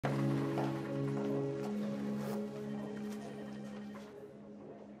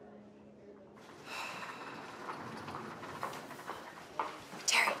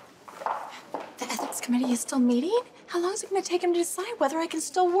committee is still meeting? How long is it going to take him to decide whether I can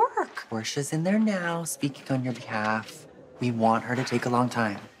still work? Portia's in there now, speaking on your behalf. We want her to take a long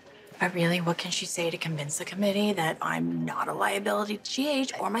time. But really, what can she say to convince the committee that I'm not a liability to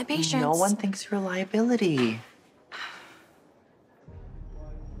GH or my patients? No one thinks you're a liability.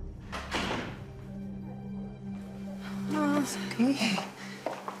 It's okay.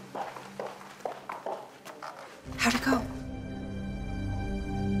 How'd it go?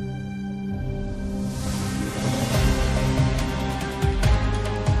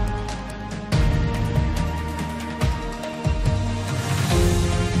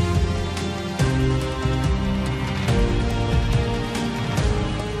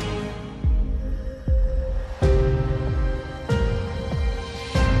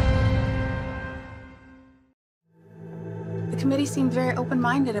 The committee seemed very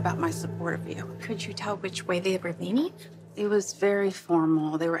open-minded about my support of you. Could you tell which way they were leaning? It was very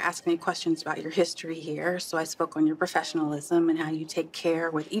formal. They were asking me questions about your history here, so I spoke on your professionalism and how you take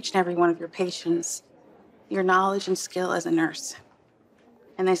care with each and every one of your patients, your knowledge and skill as a nurse.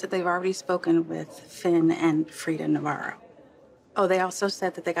 And they said they've already spoken with Finn and Frida Navarro. Oh, they also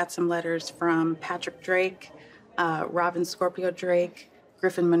said that they got some letters from Patrick Drake, Robin Scorpio Drake,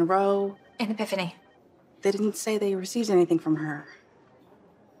 Griffin Monroe. And Epiphany. They didn't say they received anything from her.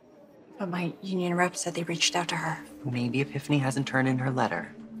 But my union rep said they reached out to her. Maybe Epiphany hasn't turned in her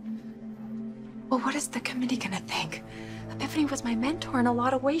letter. Well, what is the committee gonna think? Epiphany was my mentor in a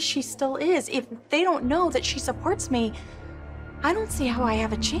lot of ways. She still is. If they don't know that she supports me, I don't see how I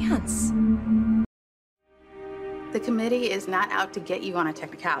have a chance. The committee is not out to get you on a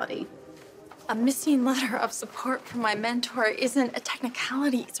technicality. A missing letter of support from my mentor isn't a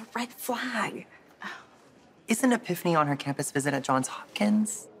technicality, it's a red flag. Isn't Epiphany on her campus visit at Johns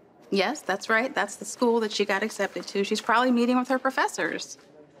Hopkins? Yes, that's right. That's the school that she got accepted to. She's probably meeting with her professors,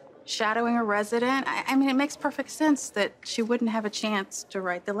 shadowing a resident. I mean, it makes perfect sense that she wouldn't have a chance to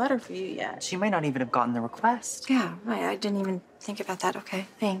write the letter for you yet. She might not even have gotten the request. Yeah, I didn't even think about that. Okay,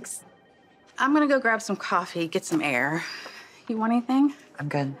 thanks. I'm gonna go grab some coffee, get some air. You want anything? I'm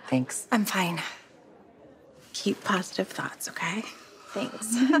good, thanks. I'm fine. Keep positive thoughts, okay?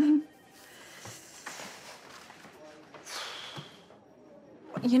 Thanks.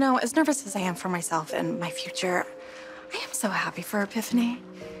 You know, as nervous as I am for myself and my future, I am so happy for Epiphany.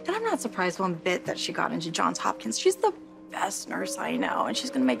 And I'm not surprised one bit that she got into Johns Hopkins. She's the best nurse I know, and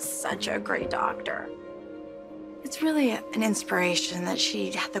she's gonna make such a great doctor. It's really an inspiration that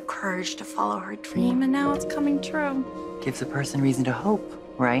she had the courage to follow her dream, and now it's coming true. Gives a person reason to hope,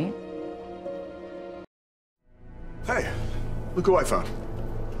 right? Hey, look who I found.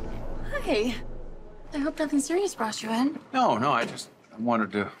 Hi. I hope nothing serious brought you in. No, I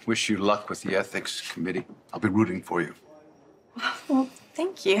wanted to wish you luck with the ethics committee. I'll be rooting for you. Well,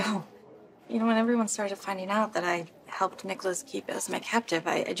 thank you. You know, when everyone started finding out that I helped Nikolas keep Esme captive,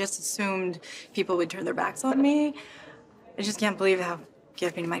 I just assumed people would turn their backs on me. I just can't believe how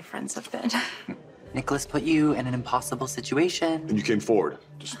giving my friends have been. Nikolas put you in an impossible situation. And you came forward,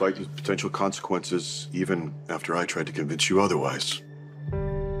 despite the potential consequences, even after I tried to convince you otherwise.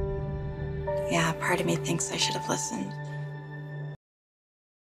 Yeah, part of me thinks I should have listened.